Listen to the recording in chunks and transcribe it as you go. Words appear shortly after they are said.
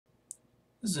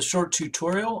This is a short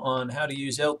tutorial on how to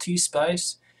use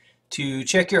LTspice to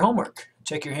check your homework.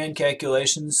 Check your hand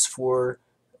calculations for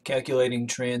calculating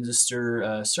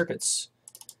transistor circuits.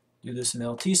 Do this in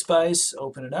LTspice,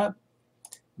 open it up,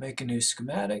 make a new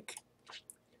schematic.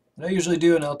 What I usually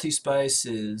do in LTspice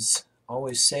is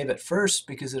always save it first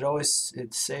because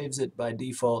it saves it by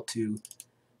default to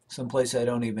someplace I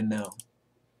don't even know.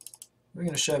 We're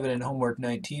going to shove it in homework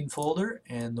 19 folder,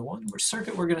 and the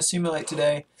circuit we're going to simulate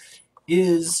today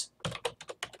is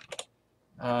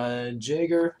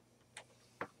Jaeger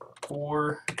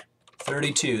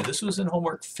 432. This was in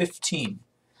homework 15.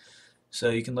 So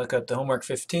you can look up the homework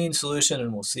 15 solution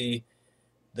and we'll see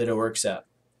that it works out.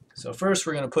 So first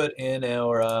we're going to put in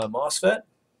our MOSFET.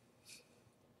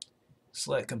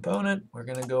 Select component. We're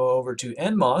going to go over to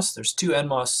NMOS. There's two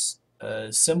NMOS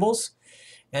symbols,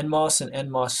 NMOS and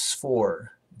NMOS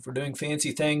 4. If we're doing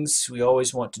fancy things, we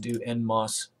always want to do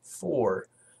NMOS 4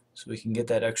 so we can get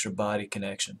that extra body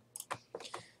connection.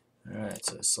 Alright,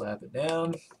 so slap it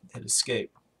down, hit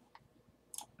escape.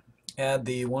 Add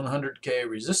the 100K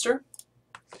resistor.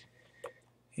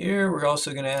 Here we're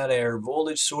also going to add our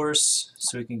voltage source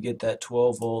so we can get that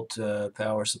 12 volt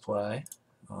power supply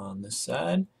on this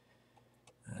side.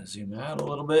 Zoom out a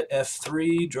little bit,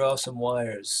 F3, draw some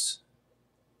wires.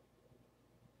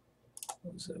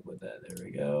 What's up with that? There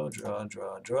we go, draw,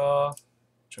 draw, draw,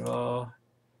 draw.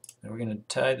 Now we're going to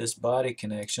tie this body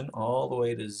connection all the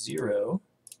way to 0.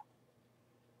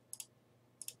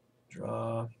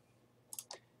 Draw.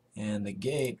 And the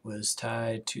gate was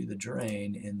tied to the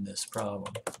drain in this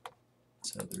problem.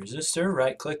 So the resistor,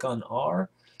 right click on R,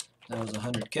 that was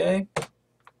 100K.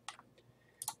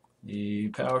 The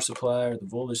power supply, or the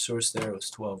voltage source there, was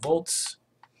 12 volts.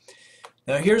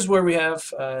 Now here's where we have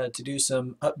to do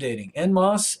some updating.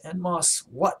 NMOS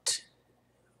what?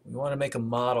 We want to make a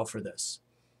model for this.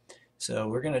 So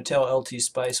we're going to tell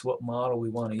LTspice what model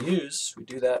we want to use. We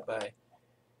do that by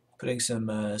putting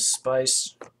some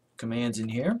spice commands in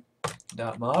here.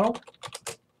 .model.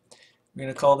 We're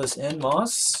going to call this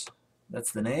NMOS.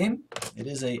 That's the name. It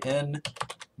is a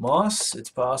NMOS. It's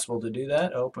possible to do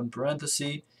that. Open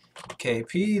parenthesis.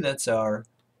 KP, that's our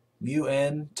mu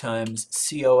n times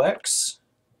COX.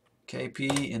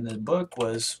 KP in the book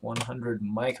was 100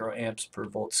 microamps per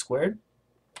volt squared.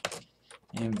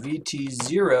 And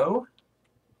VT0,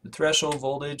 the threshold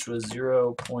voltage was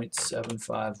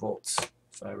 0.75 volts,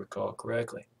 if I recall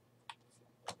correctly.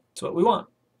 That's what we want.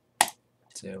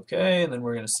 Say OK, and then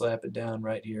we're going to slap it down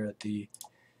right here at the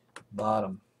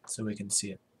bottom so we can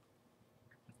see it.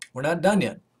 We're not done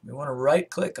yet. We want to right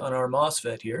click on our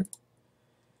MOSFET here,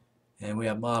 and we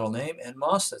have model name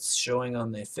NMOS. That's showing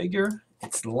on the figure.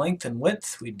 Its length and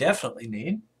width we definitely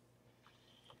need.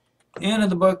 And in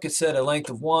the book it said a length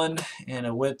of 1 and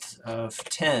a width of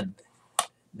 10.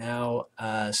 Now,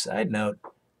 side note,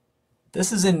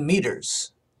 this is in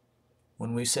meters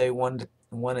when we say 1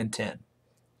 and 10.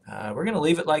 We're going to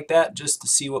leave it like that just to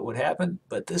see what would happen,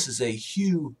 but this is a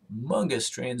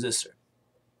humongous transistor.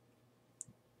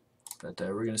 But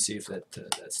we're going to see if that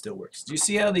still works. Do you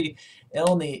see how the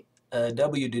L and the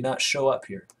W do not show up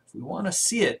here? If we want to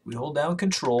see it, we hold down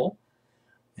Control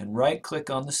and right click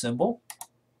on the symbol.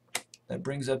 That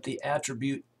brings up the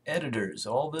attribute editors.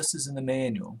 All this is in the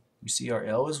manual. You see our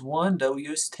L is 1,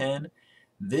 W is 10.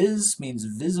 Vis means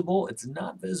visible. It's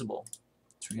not visible.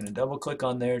 So we're going to double click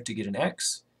on there to get an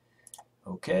X.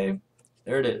 Okay,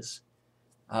 there it is.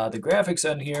 The graphics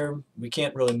on here, we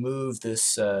can't really move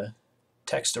this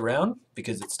text around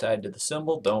because it's tied to the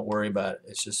symbol. Don't worry about it.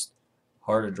 It's just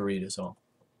harder to read is all.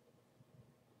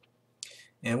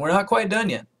 And we're not quite done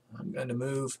yet. I'm going to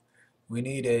move. We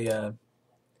need a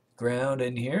ground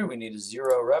in here. We need a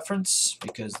 0 reference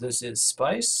because this is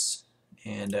SPICE.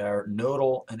 And our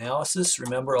nodal analysis,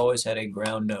 remember, always had a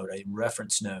ground node, a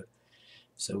reference node.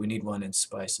 So we need one in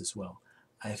SPICE as well.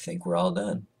 I think we're all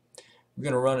done. We're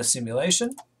going to run a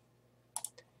simulation.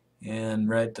 And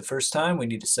right the first time, we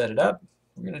need to set it up.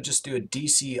 We're going to just do a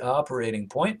DC operating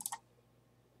point.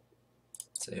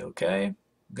 Say OK. I'm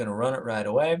going to run it right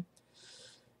away.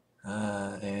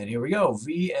 And here we go.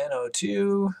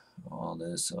 VNO2. All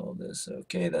this.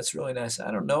 OK, that's really nice.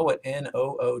 I don't know what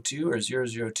NOO2 or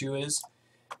 002 is.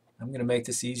 I'm going to make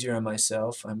this easier on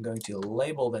myself. I'm going to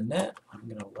label the net. I'm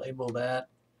going to label that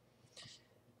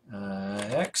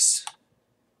X.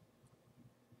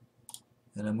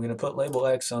 And I'm going to put label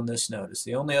X on this node. It's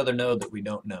the only other node that we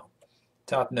don't know.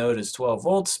 Top node is 12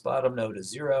 volts, bottom node is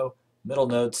 0, middle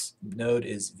node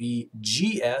is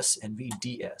VGS and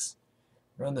VDS.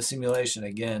 Run the simulation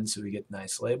again so we get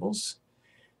nice labels.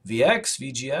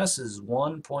 VGS is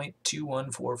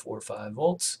 1.21445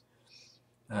 volts.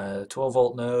 12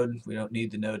 volt node, we don't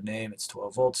need the node name, it's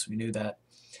 12 volts, we knew that.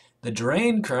 The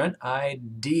drain current,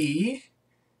 ID,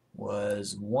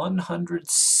 was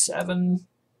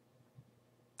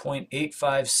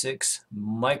 107.856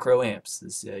 microamps.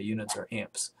 These units are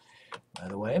amps, by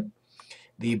the way.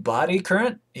 The body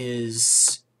current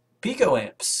is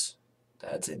picoamps.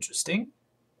 That's interesting.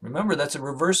 Remember, that's a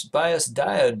reverse bias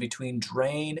diode between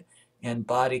drain and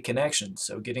body connection.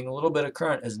 So getting a little bit of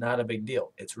current is not a big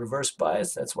deal. It's reverse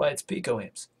bias, that's why it's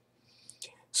picoamps.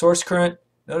 Source current,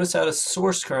 notice how the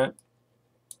source current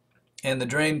and the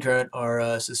drain current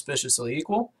are suspiciously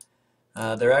equal.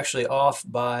 They're actually off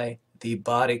by the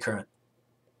body current,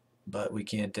 but we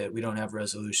don't have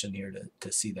resolution here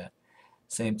to see that.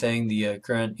 Same thing, the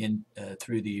current in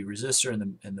through the resistor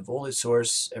and the voltage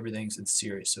source, everything's in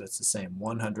series, so it's the same,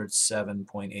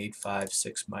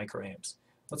 107.856 microamps.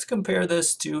 Let's compare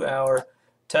this to our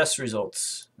test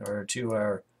results, or to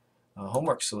our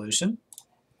homework solution.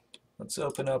 Let's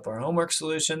open up our homework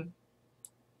solution.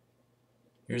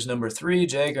 Here's number 3,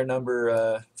 Jaeger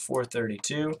number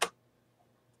 432.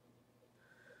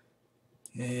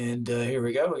 And here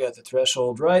we go, we got the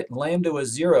threshold right. Lambda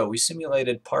was 0. We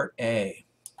simulated part A.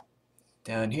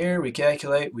 Down here we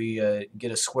calculate, we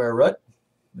get a square root.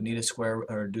 We need a square,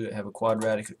 or have a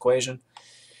quadratic equation.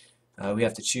 We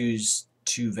have to choose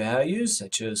two values. I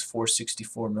chose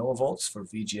 464 millivolts for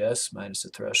VGS minus the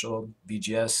threshold.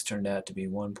 VGS turned out to be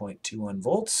 1.21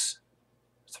 volts.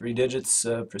 3 digits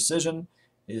of precision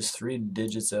is 3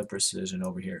 digits of precision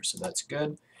over here, so that's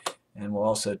good. And we'll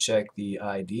also check the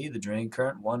ID, the drain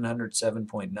current,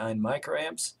 107.9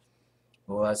 microamps.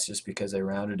 Well, that's just because I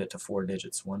rounded it to 4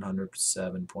 digits.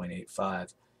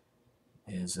 107.85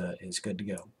 is good to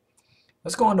go.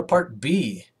 Let's go on to part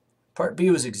B. Part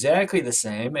B was exactly the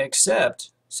same,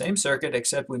 except, same circuit,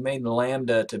 except we made the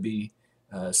lambda to be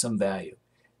some value.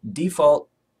 Default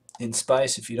in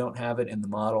SPICE, if you don't have it in the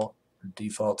model,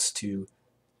 defaults to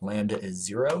lambda is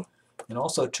 0, and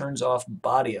also turns off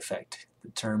body effect,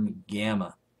 the term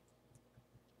gamma.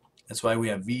 That's why we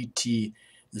have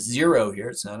VT0 here,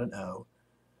 it's not an O,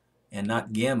 and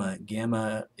not gamma.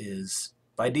 Gamma is,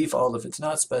 by default, if it's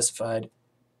not specified,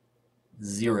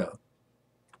 0.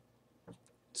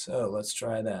 So let's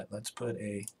try that. Let's put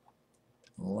a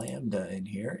lambda in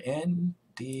here, and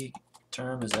the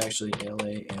term is actually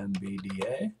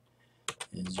LAMBDA,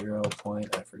 is 0.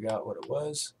 I forgot what it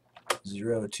was,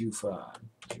 0.25.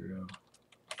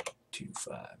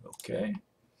 0.25. Okay,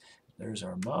 there's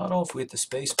our model. If we hit the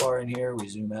space bar in here, we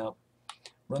zoom out,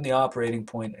 run the operating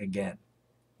point again.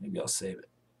 Maybe I'll save it.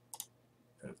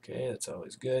 Okay, that's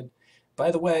always good. By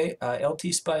the way,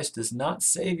 LTspice does not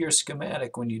save your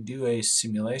schematic when you do a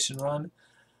simulation run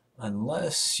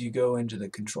unless you go into the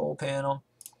control panel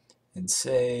and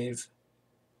save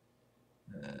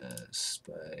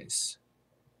spice,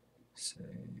 save.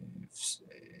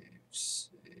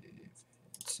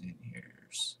 It's in here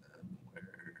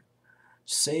somewhere.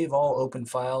 Save all open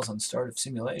files on start of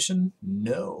simulation?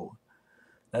 No.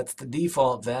 That's the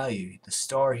default value. The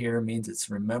star here means it's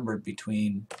remembered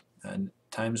between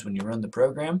times when you run the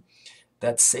program.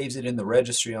 That saves it in the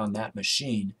registry on that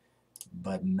machine,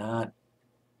 but not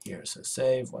here. So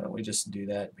save, why don't we just do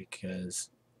that, because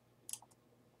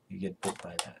you get bit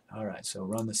by that. Alright, so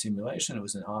run the simulation. It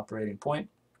was an operating point.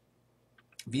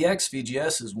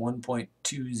 VGS is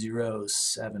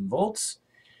 1.207 volts,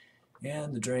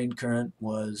 and the drain current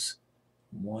was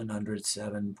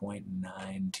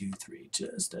 107.923,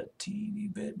 just a teeny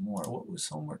bit more. What was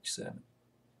homework 7?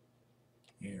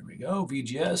 Here we go,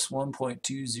 VGS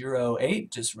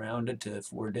 1.208, just rounded to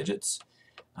 4 digits.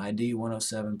 ID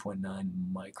 107.9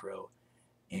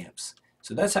 microamps.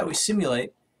 So that's how we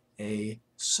simulate a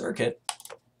circuit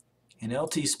in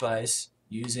LTspice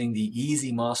using the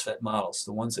easy MOSFET models,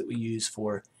 the ones that we use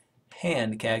for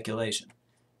hand calculation.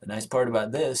 The nice part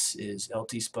about this is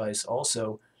LTspice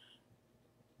also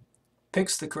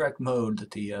picks the correct mode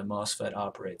that the MOSFET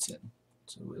operates in.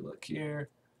 So we look here,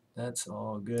 that's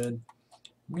all good.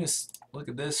 I'm going to look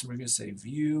at this and we're going to say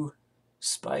view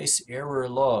SPICE error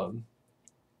log.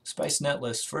 SPICE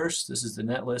netlist first. This is the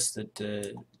netlist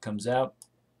that comes out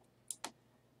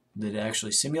that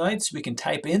actually simulates. We can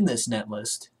type in this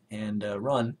netlist and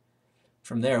run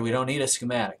from there. We don't need a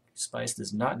schematic. SPICE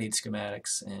does not need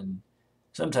schematics, and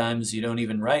sometimes you don't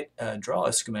even draw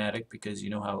a schematic because you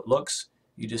know how it looks.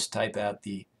 You just type out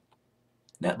the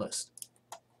netlist.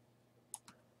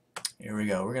 Here we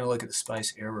go. We're going to look at the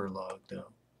SPICE error log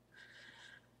though.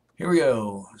 Here we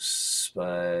go.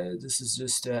 This is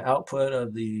just output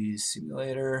of the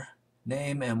simulator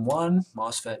name M1,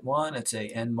 MOSFET 1. It's a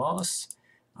NMOS.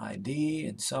 ID,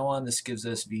 and so on. This gives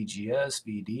us VGS,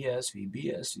 VDS,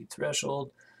 VBS, V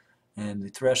threshold, and the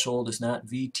threshold is not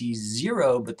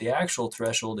VT0, but the actual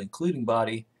threshold including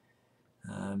body,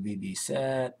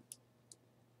 VBSAT,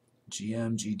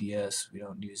 GM, GDS, we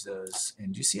don't use those.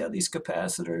 And do you see how these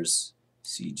capacitors,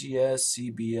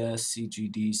 CGS, CBS,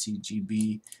 CGD,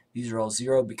 CGB, these are all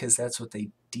 0 because that's what they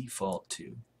default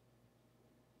to.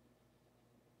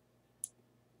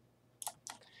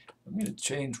 I'm going to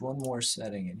change one more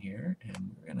setting in here,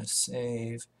 and we're going to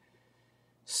save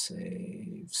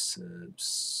sub-circuit,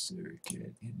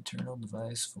 internal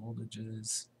device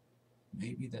voltages.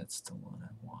 Maybe that's the one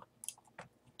I want.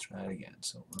 Try it again.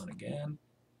 So run again.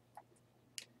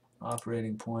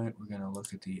 Operating point, we're going to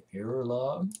look at the error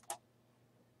log.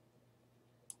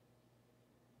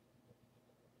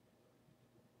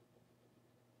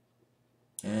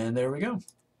 And there we go.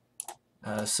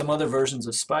 Some other versions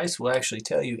of SPICE will actually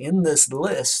tell you in this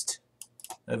list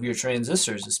of your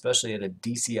transistors, especially at a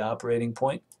DC operating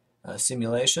point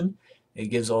simulation, it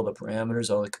gives all the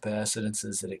parameters, all the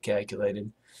capacitances that it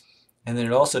calculated. And then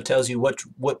it also tells you what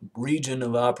region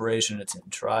of operation it's in,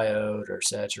 triode or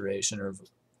saturation or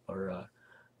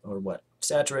what.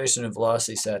 Saturation and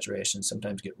velocity saturation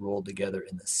sometimes get rolled together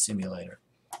in the simulator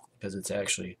because it's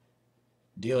actually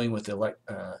dealing with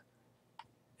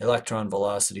electron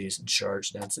velocities and charge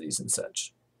densities and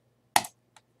such.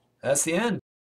 That's the end.